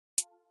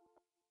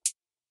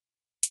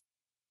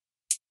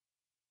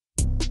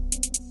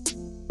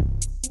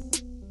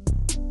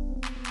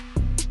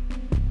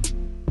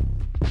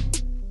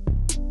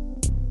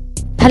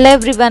Hello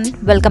everyone,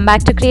 welcome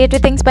back to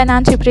Creative Things by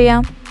Nanchi Priya.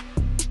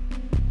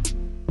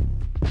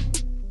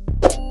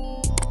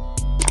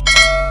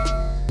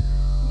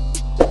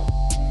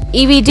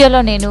 ఈ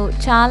వీడియోలో నేను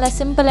చాలా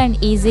సింపుల్ అండ్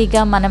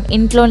ఈజీగా మనం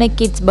ఇంట్లోనే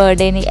కిడ్స్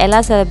బర్త్డేని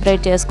ఎలా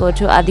సెలబ్రేట్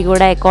చేసుకోవచ్చు, అది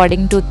కూడా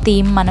అకార్డింగ్ టు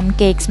థీమ్ మనం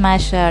కేక్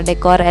స్మాష్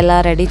డెకార్ ఎలా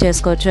రెడీ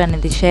చేసుకోవచ్చు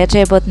అనేది షేర్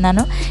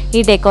చేయబోతున్నాను.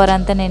 ఈ డెకార్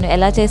అంతా నేను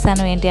ఎలా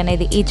చేశాను ఏంటి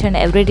అనేది each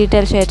and every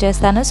detail share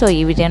చేస్తాను. సో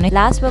ఈ వీడియోని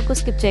లాస్ట్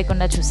వరకు స్కిప్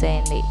చేయకుండా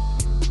చూసేయండి.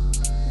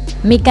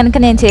 మీకు కనుక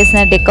నేను చేసిన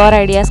డెకార్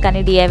ఐడియాస్ కానీ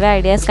డిఐవై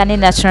ఐడియాస్ కానీ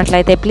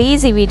నచ్చినట్లయితే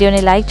ప్లీజ్ ఈ వీడియోని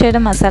లైక్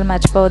చేయడం అస్సలు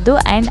మర్చిపోవద్దు.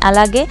 అండ్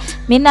అలాగే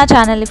మీరు నా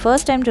ఛానల్ని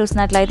ఫస్ట్ టైం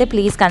చూసినట్లయితే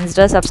please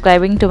consider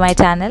subscribing to my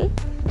channel.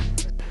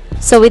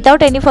 So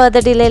without any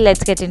further delay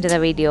let's get in to the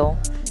video.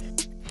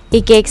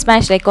 ఈ కేక్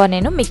స్మాష్ డెకార్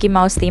నేను మిక్కీ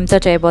మౌస్ థీమ్తో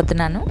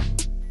చేయబోతున్నాను.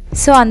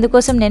 సో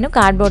అందుకోసం నేను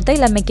కార్డ్బోర్డ్తో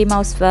ఇలా మిక్కీ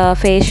మౌస్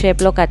ఫేస్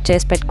షేప్లో కట్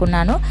చేసి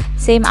పెట్టుకున్నాను.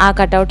 సేమ్ ఆ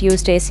కట్అవుట్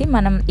యూజ్ చేసి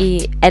మనం ఈ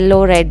yellow,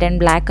 red and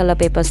black colour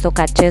పేపర్స్తో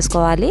cut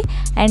చేసుకోవాలి.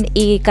 అండ్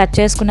ఈ కట్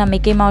చేసుకున్న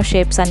మిక్కీ మౌస్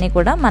షేప్స్ అన్నీ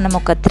కూడా మనం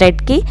ఒక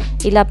థ్రెడ్కి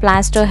ఇలా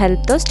ప్లాస్టర్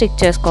హెల్ప్తో స్టిక్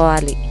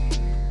చేసుకోవాలి.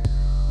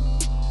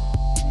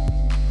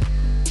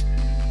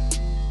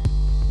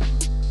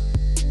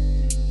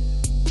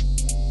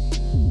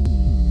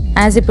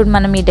 యాజ్ ఇప్పుడు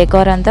మనం ఈ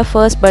డెకార్ అంతా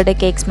ఫస్ట్ బర్త్డే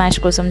కేక్ స్మాష్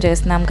కోసం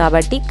చేస్తున్నాం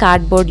కాబట్టి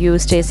కార్డ్బోర్డ్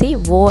యూజ్ చేసి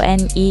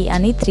ONE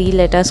అని 3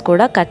 లెటర్స్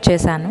కూడా కట్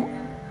చేశాను.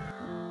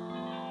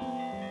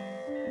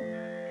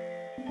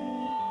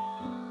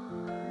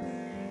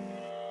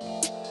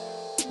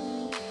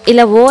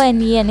 ఇలా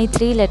ONE అని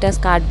 3 లెటర్స్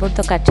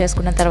కార్డ్బోర్డ్తో కట్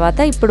చేసుకున్న తర్వాత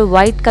ఇప్పుడు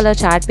వైట్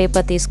కలర్ చార్ట్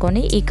పేపర్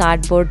తీసుకొని ఈ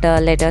కార్డ్బోర్డ్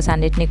లెటర్స్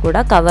అన్నిటిని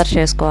కూడా కవర్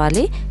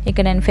చేసుకోవాలి.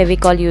 ఇక నేను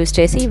ఫెవికాల్ యూజ్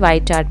చేసి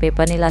వైట్ చార్ట్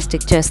పేపర్ని ఇలా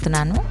స్టిక్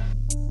చేస్తున్నాను.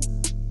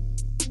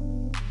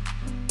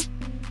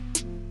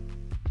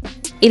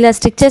 ఇలా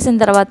స్టిక్ చేసిన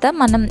తర్వాత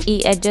మనం ఈ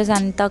ఎడ్జెస్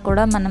అంతా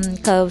కూడా మనం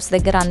కర్వ్స్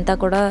దగ్గర అంతా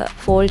కూడా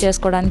ఫోల్డ్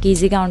చేసుకోవడానికి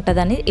ఈజీగా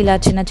ఉంటుందని ఇలా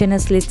చిన్న చిన్న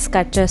స్లిట్స్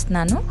కట్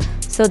చేస్తున్నాను.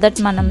 సో దట్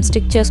మనం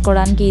స్టిక్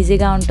చేసుకోవడానికి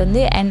ఈజీగా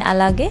ఉంటుంది అండ్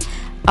అలాగే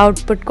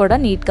అవుట్పుట్ కూడా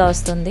నీట్గా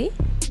వస్తుంది.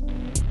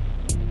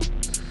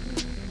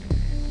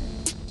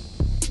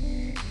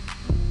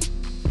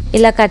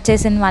 ఇలా కట్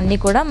చేసినవన్నీ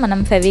కూడా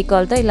మనం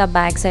ఫెవికాల్తో ఇలా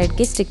బ్యాక్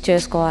సైడ్కి స్టిక్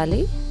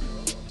చేసుకోవాలి.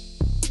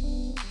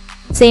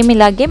 సేమ్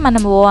ఇలాగే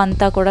మనం ఓ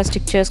అంతా కూడా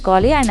స్టిక్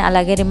చేసుకోవాలి అండ్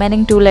అలాగే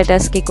రిమైనింగ్ 2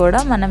 లెటర్స్కి కూడా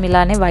మనం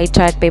ఇలానే వైట్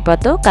చార్ట్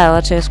పేపర్తో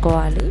కవర్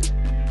చేసుకోవాలి.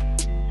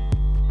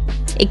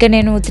 ఇక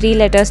నేను 3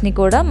 లెటర్స్ని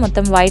కూడా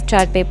మొత్తం వైట్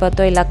చార్ట్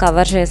పేపర్తో ఇలా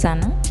కవర్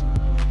చేశాను.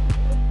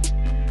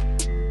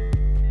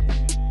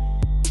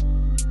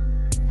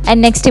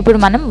 అండ్ నెక్స్ట్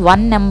ఇప్పుడు మనం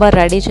 1 నెంబర్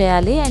రెడీ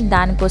చేయాలి. అండ్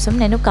దానికోసం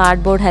నేను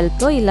కార్డ్బోర్డ్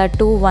హెల్ప్తో ఇలా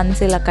 2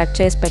 1s ఇలా కట్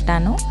చేసి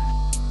పెట్టాను.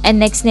 అండ్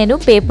నెక్స్ట్ నేను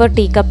పేపర్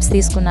టీ కప్స్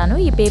తీసుకున్నాను.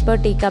 ఈ పేపర్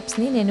టీ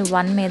కప్స్ని నేను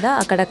 1 మీద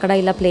అక్కడక్కడ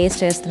ఇలా ప్లేస్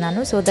చేస్తున్నాను.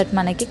 సో దట్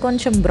మనకి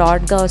కొంచెం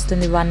బ్రాడ్గా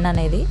వస్తుంది 1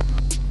 అనేది.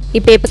 ఈ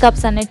పేపర్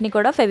కప్స్ అన్నిటిని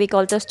కూడా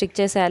ఫెవికాల్తో స్టిక్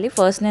చేసేయాలి.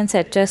 ఫస్ట్ నేను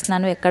సెట్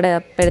చేస్తున్నాను ఎక్కడ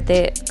పెడితే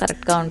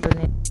కరెక్ట్గా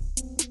ఉంటుంది.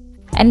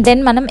 అండ్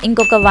దెన్ మనం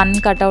ఇంకొక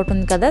 1 కట్అవుట్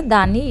ఉంది కదా,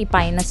 దాన్ని ఈ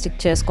పైన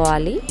స్టిక్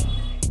చేసుకోవాలి.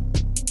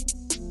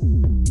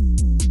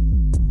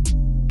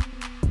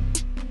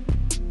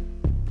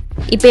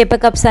 ఈ పేపర్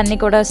కప్స్ అన్నీ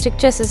కూడా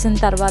స్టిక్ చేసేసిన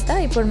తర్వాత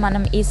ఇప్పుడు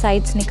మనం ఈ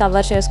సైడ్స్ని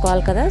కవర్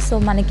చేసుకోవాలి కదా. సో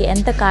మనకి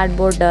ఎంత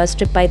కార్డ్బోర్డ్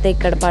స్ట్రిప్ అయితే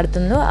ఇక్కడ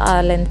పడుతుందో ఆ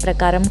లెంత్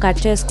ప్రకారం కట్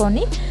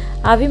చేసుకొని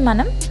అవి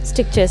మనం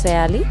స్టిక్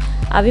చేసేయాలి.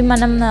 అవి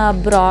మనం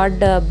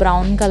బ్రాడ్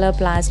బ్రౌన్ కలర్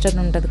ప్లాస్టర్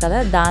ఉంటుంది కదా,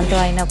 దాంతో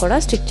అయినా కూడా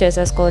స్టిక్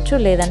చేసేసుకోవచ్చు,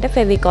 లేదంటే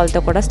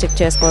ఫెవికాల్తో కూడా స్టిక్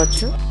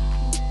చేసుకోవచ్చు.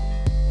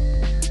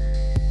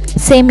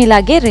 సేమ్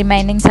ఇలాగే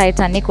రిమైనింగ్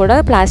సైడ్స్ అన్నీ కూడా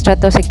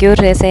ప్లాస్టర్తో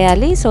సెక్యూర్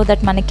చేసేయాలి. సో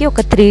దట్ మనకి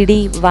ఒక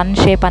 3D 1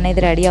 షేప్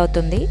అనేది రెడీ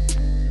అవుతుంది.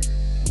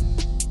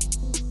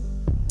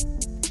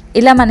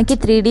 ఇలా మనకి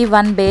 3D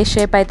 1 బేస్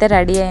షేప్ అయితే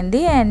రెడీ అయింది.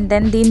 అండ్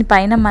దెన్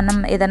దీనిపైన మనం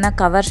ఏదైనా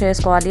కవర్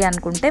చేసుకోవాలి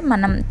అనుకుంటే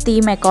మనం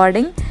థీమ్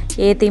అకార్డింగ్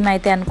ఏ థీమ్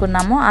అయితే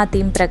అనుకున్నామో ఆ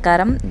థీమ్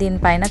ప్రకారం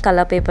దీనిపైన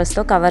కలర్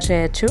పేపర్స్తో కవర్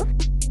చేయొచ్చు.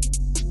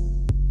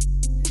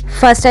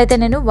 ఫస్ట్ అయితే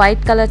నేను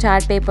వైట్ కలర్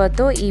చార్ట్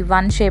పేపర్తో ఈ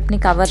 1 షేప్ని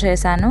కవర్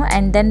చేశాను.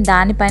 అండ్ దెన్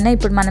దానిపైన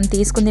ఇప్పుడు మనం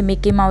తీసుకుంది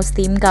మిక్కీ మౌస్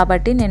థీమ్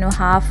కాబట్టి నేను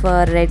half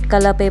red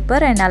colour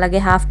paper and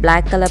అలాగే హాఫ్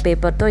బ్లాక్ కలర్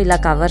పేపర్తో ఇలా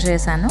కవర్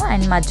చేశాను.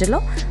 అండ్ మధ్యలో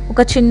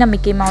ఒక చిన్న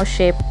మిక్కీ మౌస్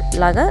షేప్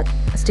లాగా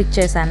స్టిక్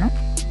చేశాను.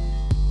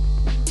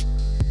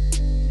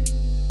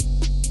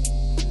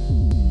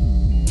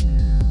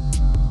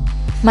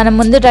 మనం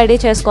ముందు రెడీ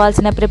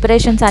చేసుకోవాల్సిన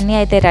ప్రిపరేషన్స్ అన్నీ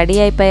అయితే రెడీ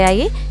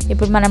అయిపోయాయి.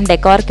 ఇప్పుడు మనం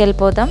డెకార్కి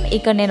వెళ్ళిపోతాం.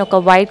 ఇక్కడ నేను ఒక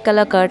వైట్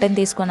కలర్ కర్టెన్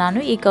తీసుకున్నాను.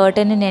 ఈ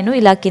కర్టెన్ని నేను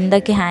ఇలా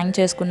కిందకి హ్యాంగ్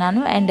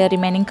చేసుకున్నాను అండ్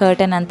రిమైనింగ్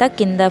కర్టెన్ అంతా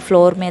కింద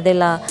ఫ్లోర్ మీద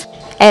ఇలా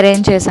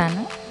అరేంజ్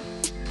చేశాను.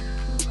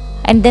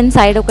 అండ్ దెన్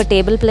సైడ్ ఒక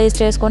టేబుల్ ప్లేస్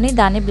చేసుకొని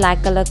దాన్ని బ్లాక్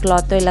కలర్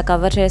క్లాత్తో ఇలా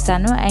కవర్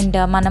చేశాను. అండ్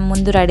మనం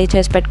ముందు రెడీ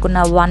చేసి పెట్టుకున్న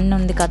 1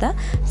 ఉంది కదా,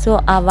 సో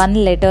ఆ 1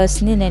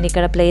 లెటర్స్ని నేను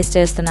ఇక్కడ ప్లేస్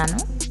చేస్తున్నాను.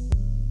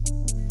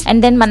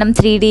 అండ్ దెన్ మనం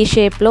 3D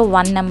షేప్లో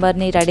 1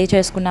 నెంబర్ని రెడీ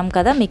చేసుకున్నాం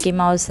కదా మిక్కీ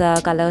మౌస్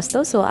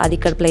కలర్స్తో, సో అది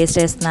ఇక్కడ ప్లేస్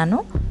చేస్తున్నాను.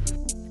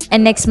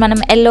 అండ్ నెక్స్ట్ మనం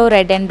yellow,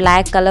 red and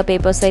black colour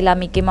పేపర్స్తో ఇలా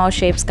మిక్కీ మౌస్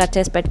షేప్స్ కట్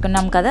చేసి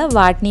పెట్టుకున్నాం కదా,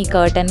 వాటిని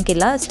కర్టెన్కి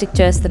ఇలా స్టిక్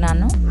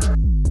చేస్తున్నాను.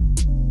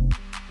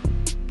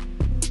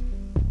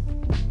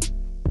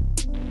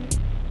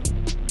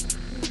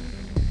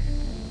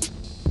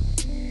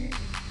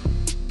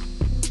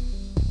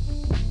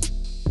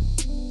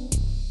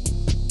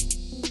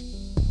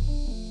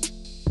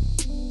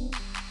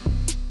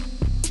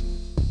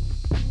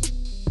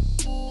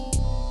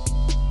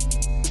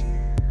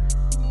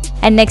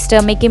 And next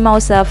Mickey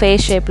mouse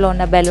face షేప్లో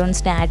ఉన్న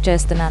బెలూన్స్ని యాడ్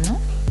చేస్తున్నాను.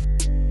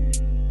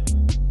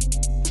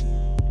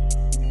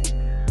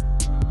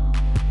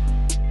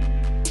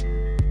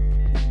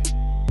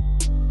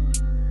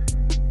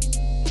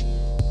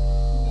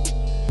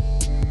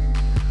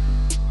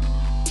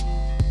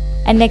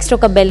 అండ్ నెక్స్ట్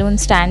ఒక బెలూన్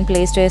స్టాండ్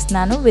ప్లేస్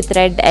చేస్తున్నాను with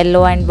red,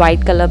 yellow and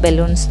white colour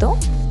బెలూన్స్తో.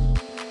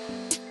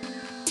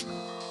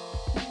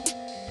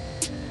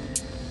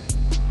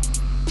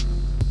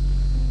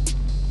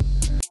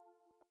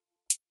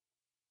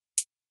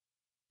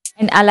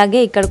 And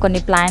అలాగే ఇక్కడ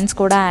కొన్ని ప్లాంట్స్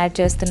కూడా యాడ్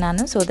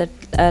చేస్తున్నాను సో దట్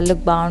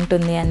లుక్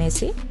బాగుంటుంది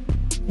అనేసి.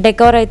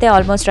 డెకోర్ అయితే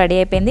ఆల్మోస్ట్ రెడీ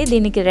అయిపోయింది.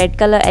 దీనికి red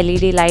colour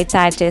LED lights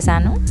add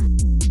చేశాను.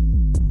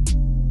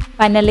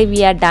 Finally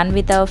we are done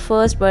with our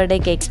first birthday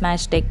cake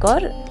smash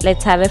decor.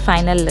 Let's have a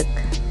final look.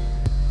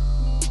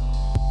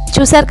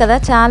 చూసారు కదా,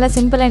 చాలా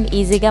సింపుల్ అండ్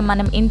ఈజీగా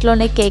మనం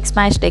ఇంట్లోనే కేక్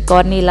స్మాష్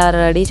డెకోర్ని ఇలా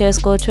రెడీ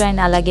చేసుకోవచ్చు.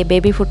 అండ్ అలాగే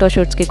బేబీ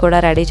ఫోటోషూట్స్కి కూడా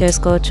రెడీ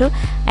చేసుకోవచ్చు.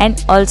 And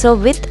also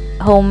with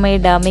home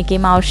made Mickey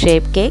mouse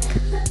shape cake.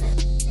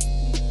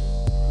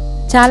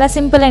 చాలా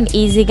సింపుల్ అండ్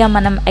ఈజీగా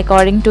మనం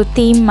అకార్డింగ్ టు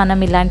థీమ్ మనం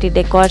ఇలాంటి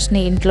డెకార్స్ని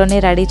ఇంట్లోనే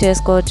రెడీ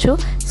చేసుకోవచ్చు.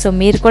 సో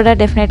మీరు కూడా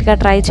డెఫినెట్గా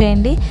ట్రై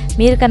చేయండి.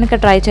 మీరు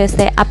కనుక ట్రై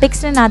చేస్తే ఆ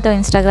పిక్స్ని నాతో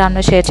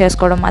ఇన్స్టాగ్రామ్లో షేర్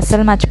చేసుకోవడం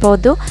అస్సలు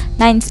మర్చిపోవద్దు.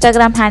 నా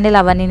ఇన్స్టాగ్రామ్ హ్యాండిల్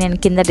అవన్నీ నేను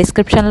కింద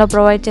డిస్క్రిప్షన్లో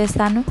ప్రొవైడ్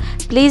చేస్తాను.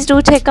 Please do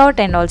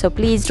checkout and also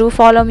please do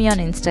follow me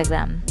on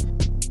Instagram.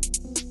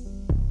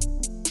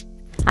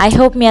 I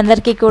hope మీ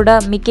అందరికీ కూడా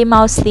Mickey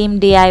mouse theme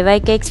DIY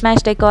cake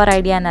smash decor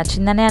idea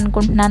నచ్చిందని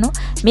అనుకుంటున్నాను.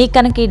 మీకు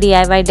కనుక ఈ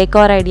డిఐవై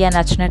డెకోర్ ఐడియా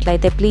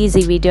నచ్చినట్లయితే ప్లీజ్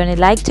ఈ వీడియోని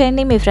లైక్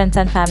చేయండి, మీ ఫ్రెండ్స్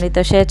అండ్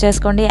ఫ్యామిలీతో షేర్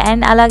చేసుకోండి.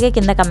 అండ్ అలాగే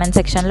కింద కమెంట్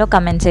సెక్షన్లో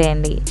కమెంట్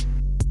చేయండి.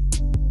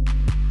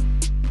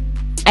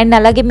 అండ్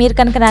అలాగే మీరు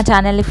కనుక నా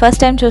ఛానల్ని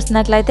ఫస్ట్ టైం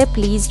చూస్తున్నట్లయితే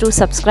please do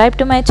subscribe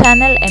to my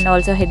channel and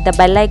also hit the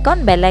bell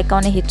icon. Bell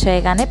ఐకాన్ని హిట్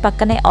చేయగానే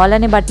పక్కనే ఆల్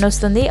అనే బటన్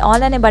వస్తుంది.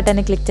 ఆల్ అనే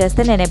బటన్ని క్లిక్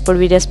చేస్తే నేను ఎప్పుడు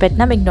వీడియోస్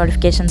పెట్టినా మీకు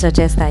నోటిఫికేషన్స్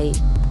వచ్చేస్తాయి.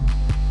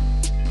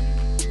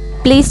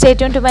 Please stay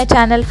tuned to my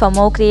channel for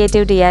more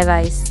creative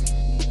DIYs.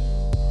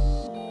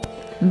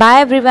 Bye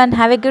everyone,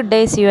 have a good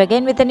day. See you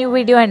again with a new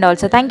video and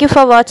also thank you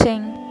for watching.